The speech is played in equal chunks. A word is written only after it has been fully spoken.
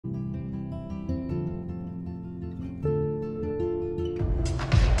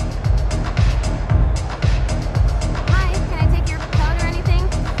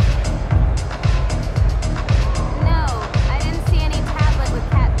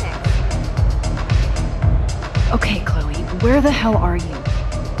Okay, Chloe, where the hell are you?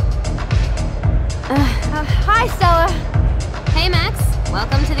 Hi, Stella. Hey, Max.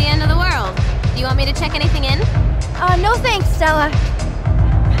 Welcome to the end of the world. Do you want me to check anything in? No thanks, Stella.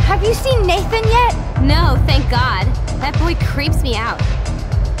 Have you seen Nathan yet? No, thank God. That boy creeps me out.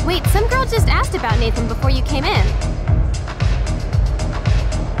 Wait, some girl just asked about Nathan before you came in.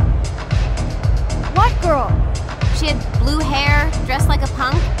 What girl? She had blue hair, dressed like a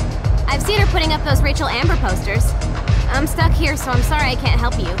punk. I've seen her putting up those Rachel Amber posters. I'm stuck here, so I'm sorry I can't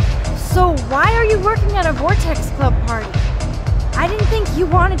help you. So why are you working at a Vortex Club party? I didn't think you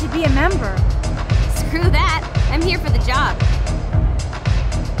wanted to be a member. Screw that. I'm here for the job.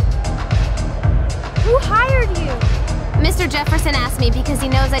 Who hired you? Mr. Jefferson asked me because he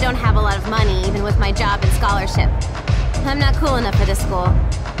knows I don't have a lot of money, even with my job and scholarship. I'm not cool enough for this school.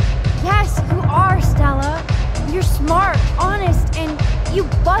 Yes, you are, Stella. You're smart, honest, and you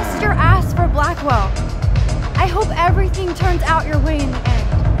bust your ass for Blackwell. I hope everything turns out your way in the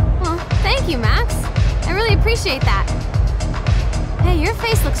end. Well, thank you, Max. I really appreciate that. Hey, your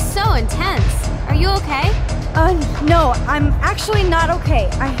face looks so intense. Are you okay? No, I'm actually not okay.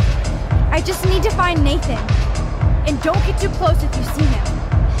 I just need to find Nathan. And don't get too close if you see him.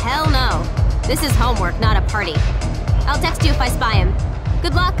 Hell no. This is homework, not a party. I'll text you if I spy him.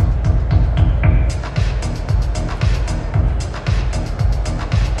 Good luck.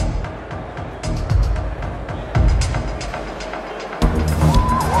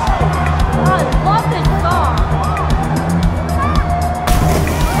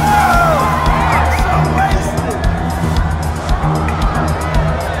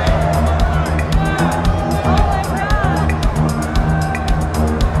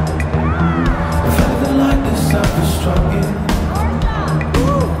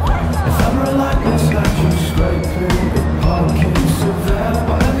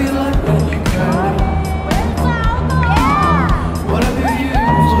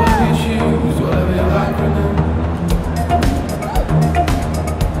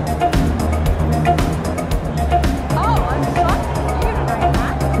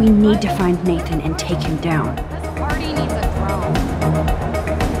 We need to find Nathan and take him down. This party needs a drone.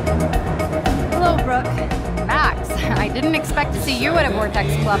 Hello, Brooke. Max, I didn't expect to see you at a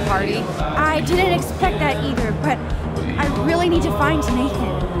Vortex Club party. I didn't expect that either, but I really need to find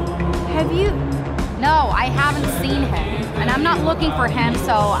Nathan. Have you? No, I haven't seen him. And I'm not looking for him,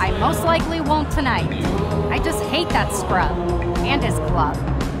 so I most likely won't tonight. I just hate that scrub. And his club.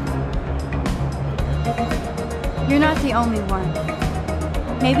 You're not the only one.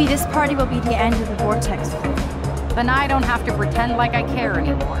 Maybe this party will be the end of the Vortex Club. Then I don't have to pretend like I care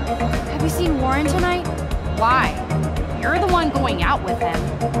anymore. Have you seen Warren tonight? Why? You're the one going out with him.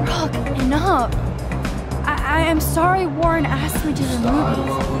 Brooke, enough. I am sorry Warren asked me to the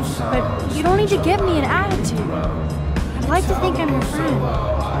movies, but you don't need to give me an attitude. I'd like to think I'm your friend.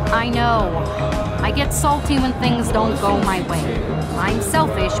 I know. I get salty when things don't go my way. I'm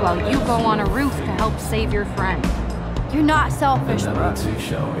selfish while you go on a roof to help save your friend. You're not selfish, Brooke.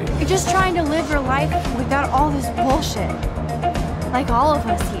 You're just trying to live your life without all this bullshit. Like all of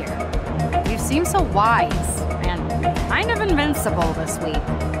us here. You seem so wise, and kind of invincible this week.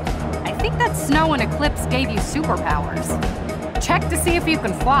 I think that snow and eclipse gave you superpowers. Check to see if you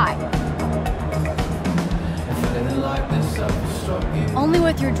can fly. Only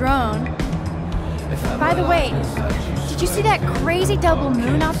with your drone. By the way, did you see that crazy double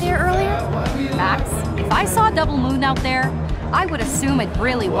moon out there earlier? Max, if I saw a double moon out there, I would assume it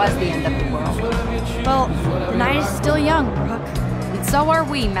really was the end of the world. Well, the night is still young, Brooke. And so are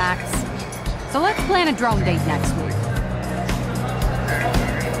we, Max. So let's plan a drone date next week.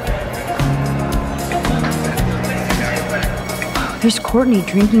 There's Courtney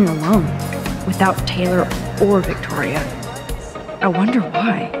drinking alone, without Taylor or Victoria. I wonder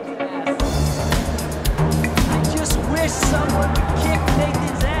why. I just wish someone would kick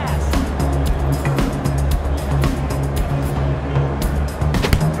Nathan's ass.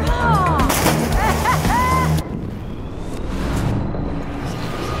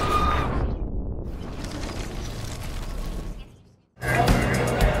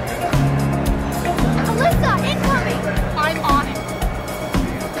 Alyssa, incoming! I'm on it.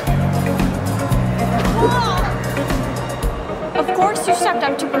 Of course you stepped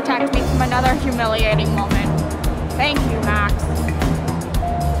up to protect me from another humiliating moment. Thank you, Max.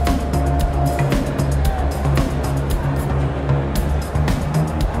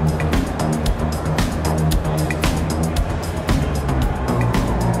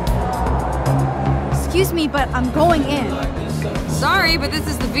 Excuse me, but I'm going in. Sorry, but this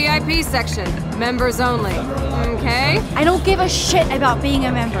is the VIP section. Members only. Okay? I don't give a shit about being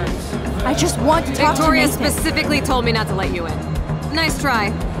a member. I just want to talk to Victoria Nathan. specifically told me not to let you in. Nice try.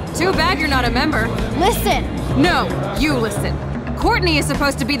 Too bad you're not a member. Listen! No, you listen. Courtney is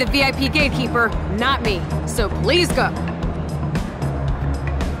supposed to be the VIP gatekeeper, not me. So please go.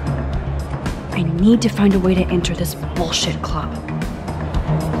 I need to find a way to enter this bullshit club.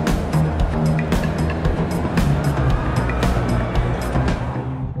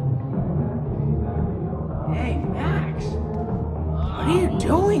 Hey, Max. What are you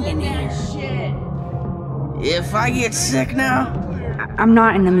doing in here? If I get sick now? I'm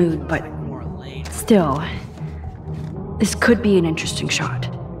not in the mood, but still, this could be an interesting shot.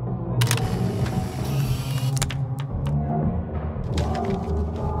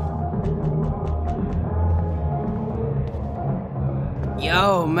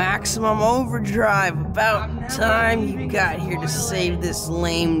 Yo, Maximum Overdrive. About time you got here to save this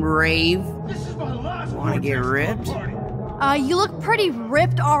lame rave. Wanna get ripped? You look pretty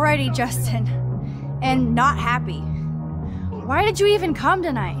ripped already, Justin. And not happy. Why did you even come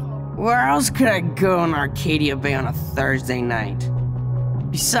tonight? Where else could I go in Arcadia Bay on a Thursday night?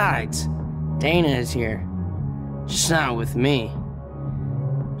 Besides, Dana is here. Just not with me.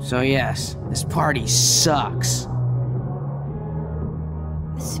 So yes, this party sucks.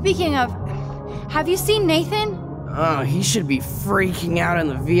 Speaking of, have you seen Nathan? Oh, he should be freaking out in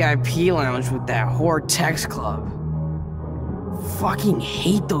the VIP lounge with that whore Tex Club. Fucking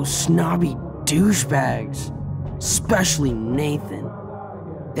hate those snobby douchebags. Especially Nathan.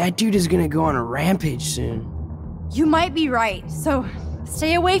 That dude is gonna go on a rampage soon. You might be right, so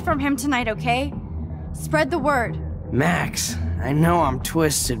stay away from him tonight, okay? Spread the word. Max, I know I'm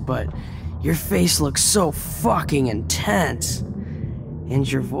twisted, but your face looks so fucking intense. And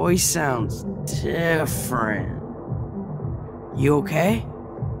your voice sounds different. You okay?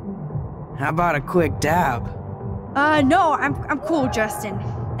 How about a quick dab? No, I'm cool, Justin.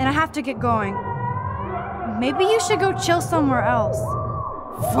 And I have to get going. Maybe you should go chill somewhere else.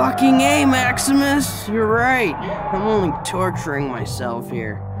 Fucking A, Maximus. You're right. I'm only torturing myself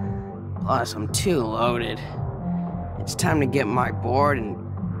here. Plus, I'm too loaded. It's time to get my board and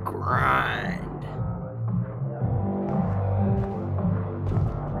grind.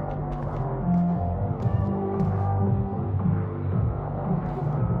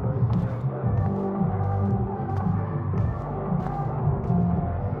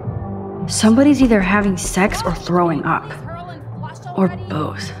 Somebody's either having sex or throwing up. Or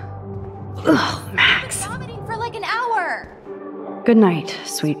both. Ugh, Max. Vomiting for like an hour. Good night,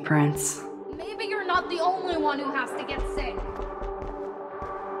 sweet prince. Maybe you're not the only one who has to get sick.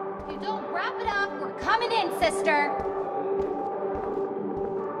 If you don't wrap it up, we're coming in, sister.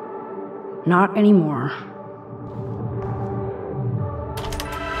 Not anymore.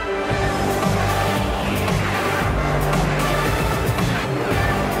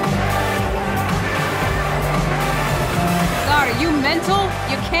 Are you mental?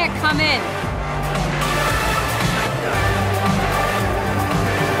 You can't come in.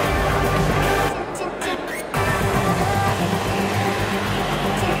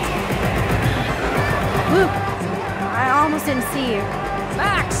 Luke, I almost didn't see you.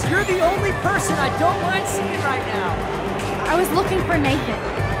 Max, you're the only person I don't mind seeing right now. I was looking for Nathan.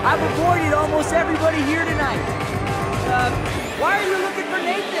 I've avoided almost everybody here tonight. Why are you looking for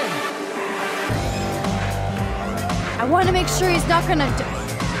Nathan? I want to make sure he's not gonna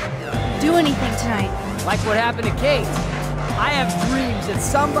do anything tonight. Like what happened to Kate. I have dreams that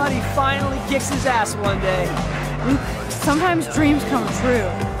somebody finally kicks his ass one day. Luke, sometimes dreams come true.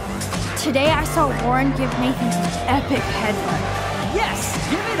 Today I saw Warren give Nathan an epic headbutt. Yes,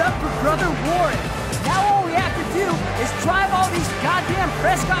 give it up for Brother Warren. Now all we have to do is drive all these goddamn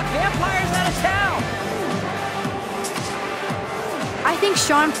Prescott vampires out of town. I think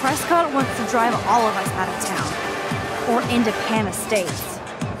Sean Prescott wants to drive all of us out of town. Or into Pan Estates.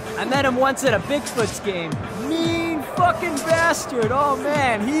 I met him once at a Bigfoot's game. Mean fucking bastard. Oh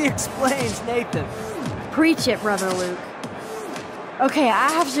man, he explains Nathan. Preach it, Brother Luke. Okay, I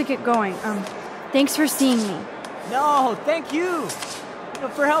have to get going. Thanks for seeing me. No, thank you.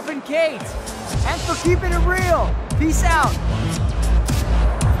 For helping Kate. And for keeping it real. Peace out.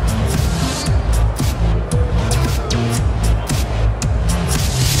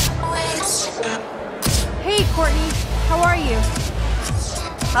 Hey, Courtney. How are you?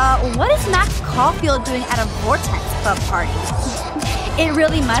 What is Max Caulfield doing at a Vortex Club party? It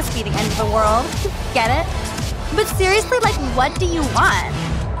really must be the end of the world. Get it? But seriously, like, what do you want?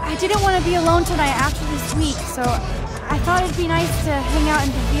 I didn't want to be alone tonight after this week, so I thought it'd be nice to hang out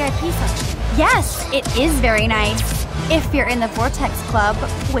in the VIP section. Yes, it is very nice. If you're in the Vortex Club,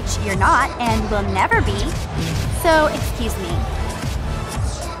 which you're not and will never be. So, excuse me.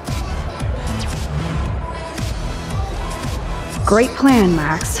 Great plan,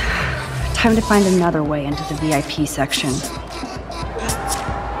 Max. Time to find another way into the VIP section.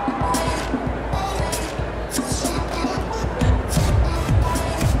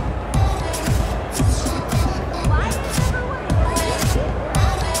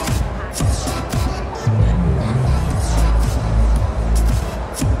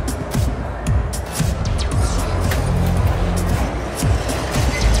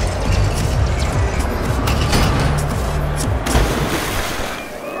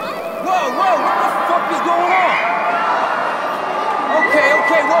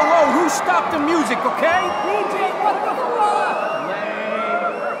 Stop the music, okay? DJ, what the fuck?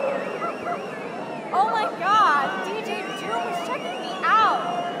 Oh my god, DJ Doom is checking me out.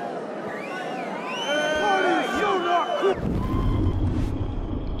 You're not cool.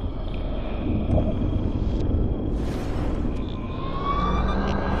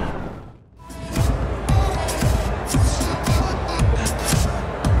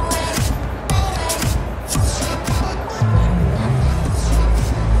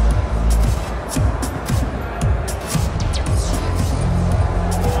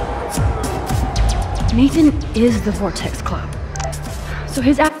 Nathan is the Vortex Club. So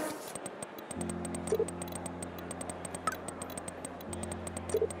his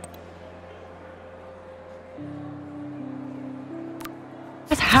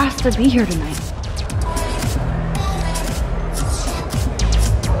has to be here tonight.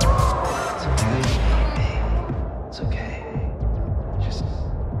 It's okay. Just...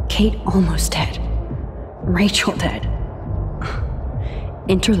 Kate almost dead. Rachel dead.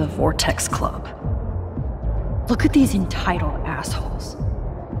 Enter the Vortex Club. Look at these entitled assholes.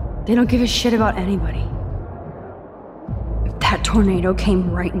 They don't give a shit about anybody. If that tornado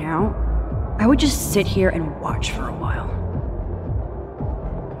came right now, I would just sit here and watch for a while.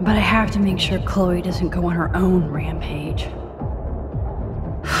 But I have to make sure Chloe doesn't go on her own rampage.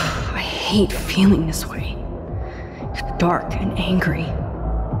 I hate feeling this way. Dark and angry.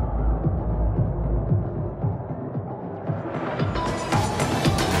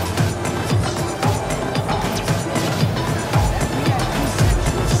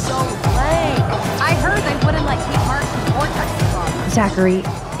 Zachary,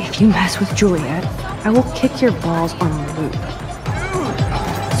 if you mess with Juliet, I will kick your balls on a loop.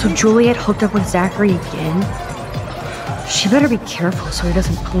 So Juliet hooked up with Zachary again? She better be careful so he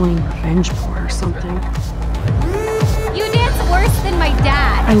doesn't pull any revenge porn or something. You dance worse than my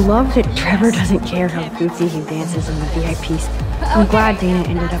dad. I love that Trevor doesn't care how goofy he dances in the VIPs. I'm glad Dana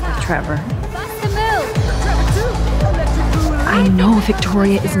ended up with Trevor. Bust a move. I know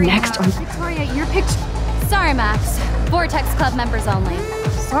Victoria is next on... Victoria, your picture. Sorry, Max. Vortex Club members only.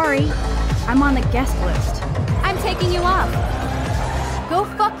 Sorry, I'm on the guest list. I'm taking you off. Go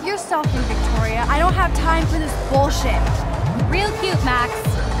fuck yourself in Victoria. I don't have time for this bullshit. Real cute, Max.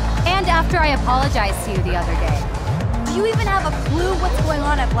 And after I apologized to you the other day. Do you even have a clue what's going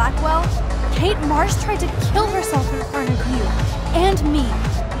on at Blackwell? Kate Marsh tried to kill herself in front of you. And me.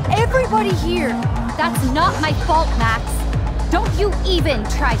 Everybody here. That's not my fault, Max. Don't you even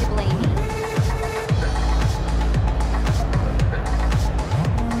try to blame me.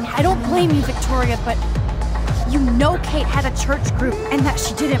 I don't blame you, Victoria, but you know Kate had a church group and that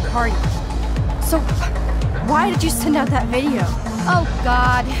she didn't party. So why did you send out that video? Oh,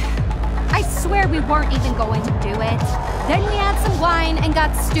 God. I swear we weren't even going to do it. Then we had some wine and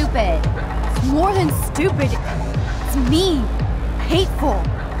got stupid. It's more than stupid. It's mean. Hateful.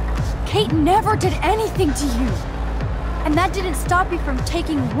 Kate never did anything to you. And that didn't stop you from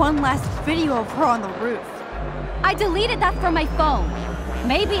taking one last video of her on the roof. I deleted that from my phone.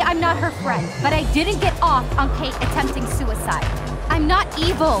 Maybe I'm not her friend, but I didn't get off on Kate attempting suicide. I'm not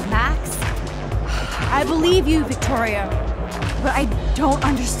evil, Max. I believe you, Victoria, but I don't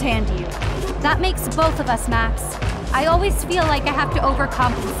understand you. That makes both of us, Max. I always feel like I have to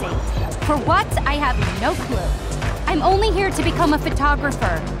overcompensate. For what? I have no clue. I'm only here to become a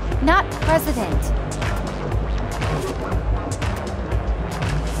photographer, not president.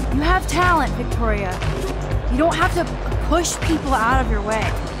 You have talent, Victoria. You don't have to push people out of your way.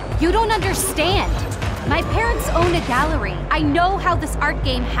 You don't understand. My parents own a gallery. I know how this art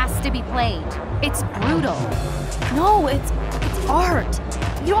game has to be played. It's brutal. No, it's art.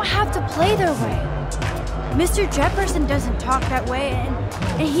 You don't have to play their way. Mr. Jefferson doesn't talk that way,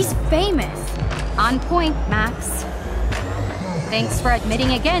 and he's famous. On point, Max. Thanks for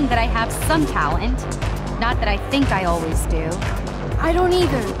admitting again that I have some talent. Not that I think I always do. I don't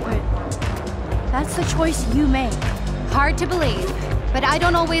either, but that's the choice you make. Hard to believe, but I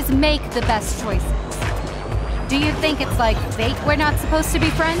don't always make the best choices. Do you think it's like fate we're not supposed to be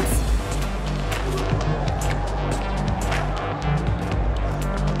friends?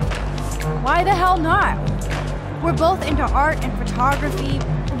 Why the hell not? We're both into art and photography.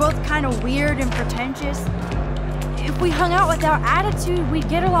 We're both kind of weird and pretentious. If we hung out without attitude, we'd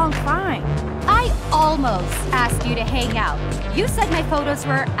get along fine. I almost asked you to hang out. You said my photos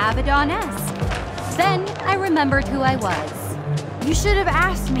were Abaddon-esque. Then I remembered who I was. You should have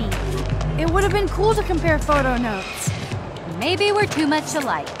asked me. It would have been cool to compare photo notes. Maybe we're too much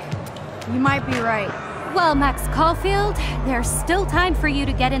alike. You might be right. Well, Max Caulfield, there's still time for you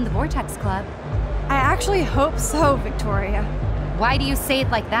to get in the Vortex Club. I actually hope so, Victoria. Why do you say it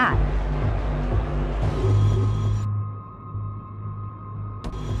like that?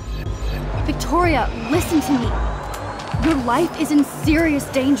 Victoria, listen to me. Your life is in serious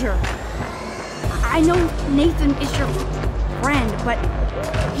danger. I know Nathan is your friend, but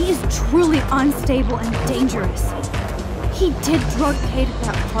he is truly unstable and dangerous. He did drug Kate at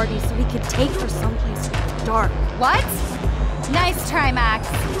that party so he could take her someplace dark. What? Nice try, Max,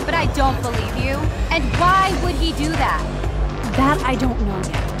 but I don't believe you. And why would he do that? That I don't know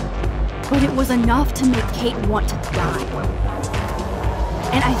yet. But it was enough to make Kate want to die.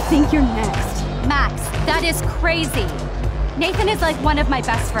 And I think you're next. Max, that is crazy. Nathan is like one of my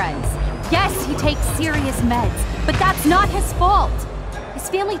best friends. Yes, he takes serious meds, but that's not his fault. His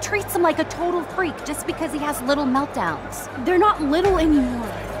family treats him like a total freak just because he has little meltdowns. They're not little anymore.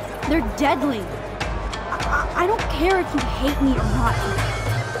 They're deadly. I don't care if you hate me or not.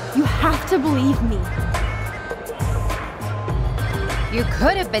 You have to believe me. You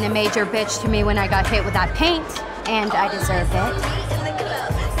could have been a major bitch to me when I got hit with that paint, and I deserved it.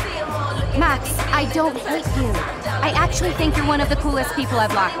 Max, I don't hate you. I actually think you're one of the coolest people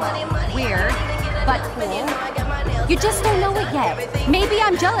I've locked with. Weird, but cool. You just don't know it yet. Maybe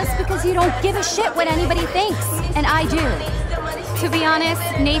I'm jealous because you don't give a shit what anybody thinks, and I do. To be honest,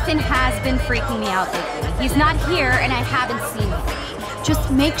 Nathan has been freaking me out lately. He's not here, and I haven't seen him. Just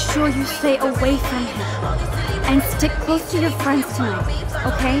make sure you stay away from him. And stick close to your friends tonight,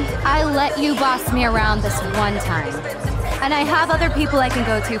 okay? I let you boss me around this one time. And I have other people I can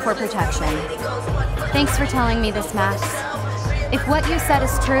go to for protection. Thanks for telling me this, Max. If what you said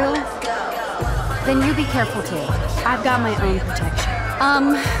is true, then you be careful too. I've got my own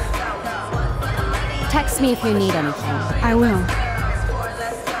protection. Text me if you need anything. I will.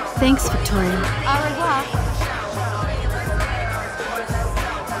 Thanks, Victoria. Au revoir.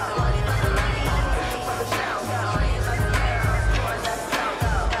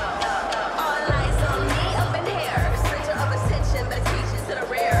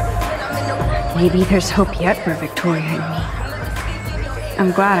 Maybe there's hope yet for Victoria and me.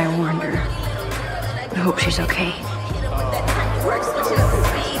 I'm glad I warned her. I hope she's okay.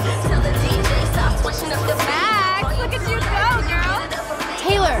 Max, look at you go, girl!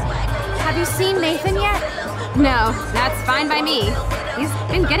 Taylor, have you seen Nathan yet? No, that's fine by me. He's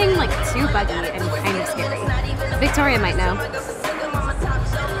been getting, like, too buggy and kind of scary. Victoria might know.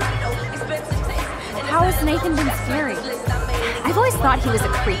 How has Nathan been scary? I've always thought he was a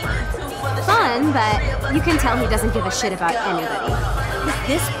creeper. Fun, but you can tell he doesn't give a shit about anybody. Is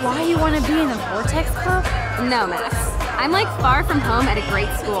this why you want to be in the Vortex Club? No, Max. I'm like far from home at a great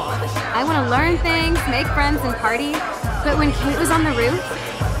school. I want to learn things, make friends, and party. But when Kate was on the roof,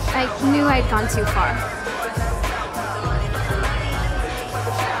 I knew I'd gone too far.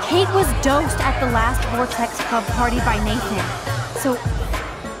 Kate was dosed at the last Vortex Club party by Nathan. So,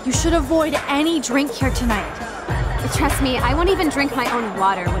 you should avoid any drink here tonight. Trust me, I won't even drink my own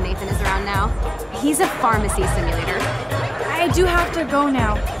water when Nathan is around now. He's a pharmacy simulator. I do have to go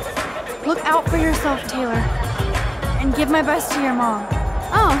now. Look out for yourself, Taylor. And give my best to your mom.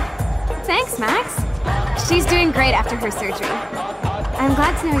 Oh, thanks, Max. She's doing great after her surgery. I'm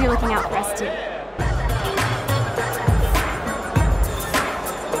glad to know you're looking out for us, too.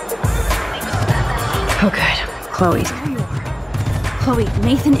 Oh, good. Chloe's. There you are. Chloe,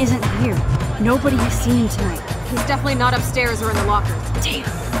 Nathan isn't here. Nobody has seen him tonight. He's definitely not upstairs or in the lockers. Taylor.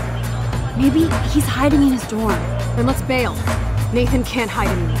 Maybe he's hiding in his dorm. Then let's bail. Nathan can't hide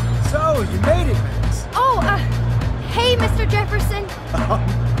anymore. So, you made it, Max. Oh, hey, Mr. Jefferson.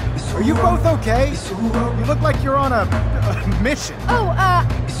 Are you both okay? You look like you're on a mission. Oh,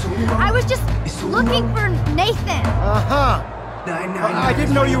 I was just looking for Nathan. Uh-huh. I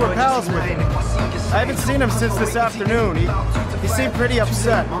didn't know you were pals with him. I haven't seen him since this afternoon. He seemed pretty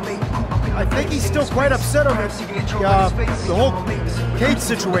upset. I think he's still quite upset over the whole Kate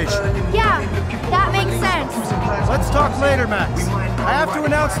situation. Yeah, that makes sense. Let's talk later, Max. I have to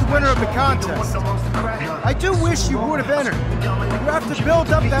announce the winner of the contest. I do wish you would have entered. You have to build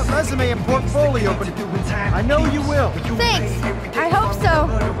up that resume and portfolio, but I know you will. Thanks. I hope so.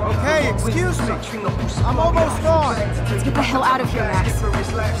 Okay, Excuse me. I'm almost on. Let's get the hell out of here, Max.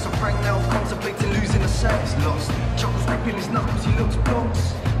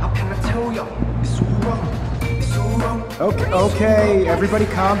 Okay, everybody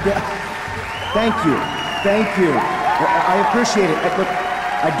calm down. Thank you. I appreciate it. Look,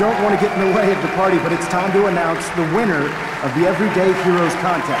 I don't want to get in the way of the party, but it's time to announce the winner of the Everyday Heroes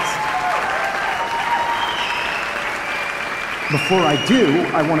contest. Before I do,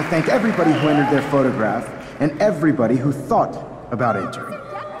 I want to thank everybody who entered their photograph and everybody who thought about entering.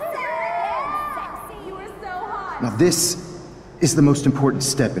 Now this is the most important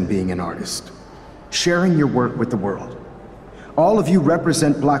step in being an artist. Sharing your work with the world. All of you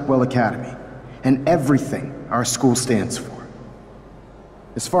represent Blackwell Academy and everything our school stands for.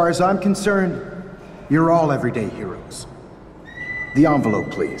 As far as I'm concerned, you're all everyday heroes. The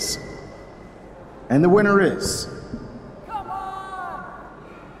envelope, please. And the winner is...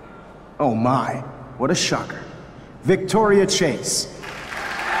 Oh my, what a shocker. Victoria Chase.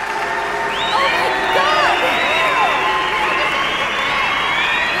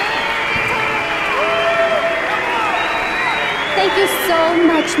 Thank you so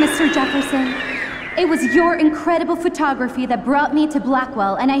much, Mr. Jefferson. It was your incredible photography that brought me to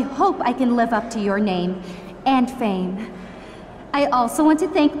Blackwell, and I hope I can live up to your name and fame. I also want to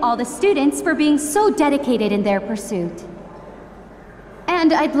thank all the students for being so dedicated in their pursuit.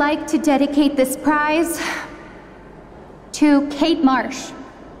 And I'd like to dedicate this prize to Kate Marsh.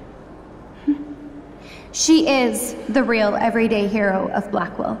 She is the real everyday hero of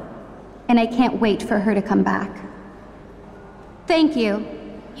Blackwell, and I can't wait for her to come back. Thank you.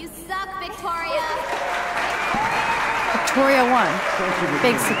 You suck, Victoria! Victoria won.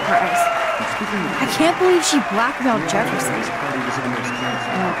 Big surprise. I can't believe she blackmailed Jefferson.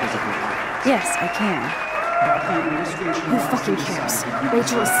 Yes, I can. Who fucking cares?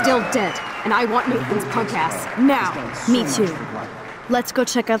 Rachel is still dead, and I want Nathan's punk ass, now! Me too. Let's go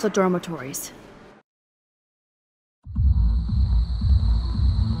check out the dormitories.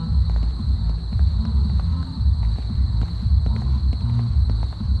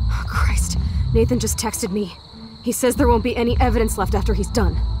 Oh, Christ. Nathan just texted me. He says there won't be any evidence left after he's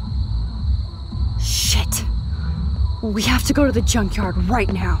done. Shit. We have to go to the junkyard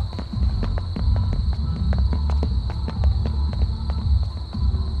right now.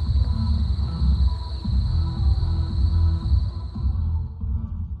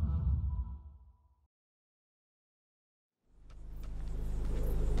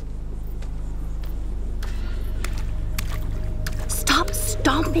 Stop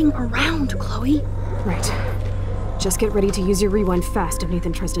stomping around, Chloe. Right. Just get ready to use your rewind fast if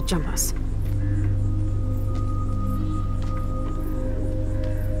Nathan tries to jump us.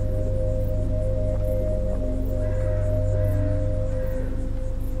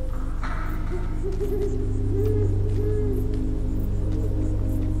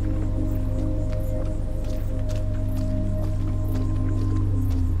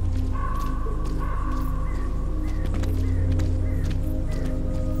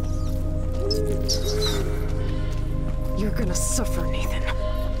 You're gonna suffer, Nathan.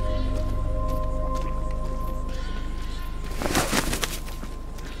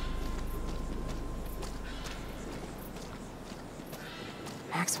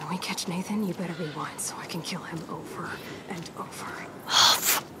 Max, when we catch Nathan, you better rewind so I can kill him over and over. Oh,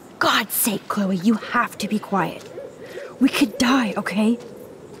 for God's sake, Chloe, you have to be quiet. We could die, okay?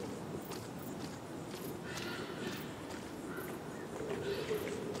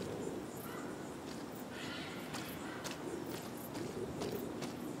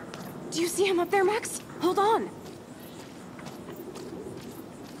 Do you see him up there, Max? Hold on!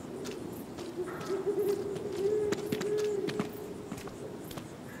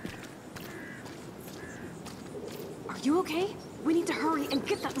 Are you okay? We need to hurry and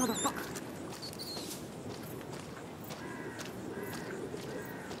get that motherfucker.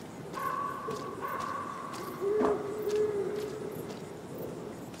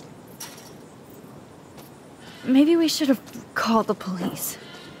 Maybe we should have called the police.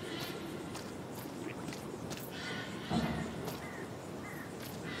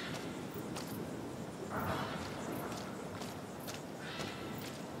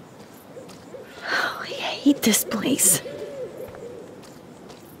 I hate this place.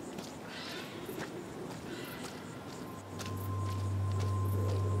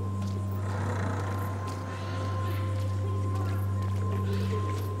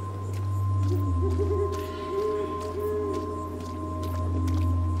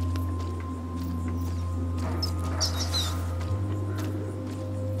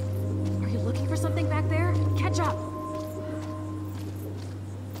 Are you looking for something back there? Catch up!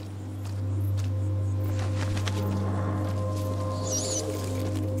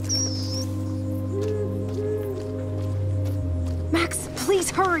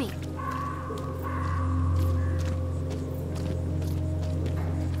 hurry!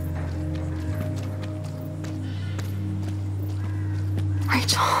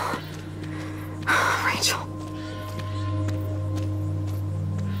 Rachel. Rachel.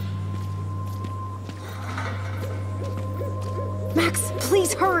 Max,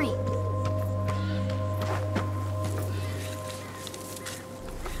 please hurry!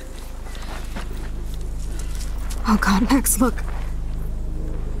 Oh God, Max, look.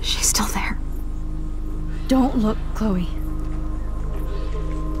 She's still there. Don't look, Chloe.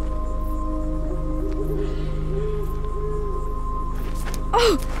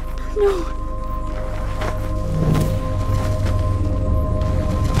 Oh, no.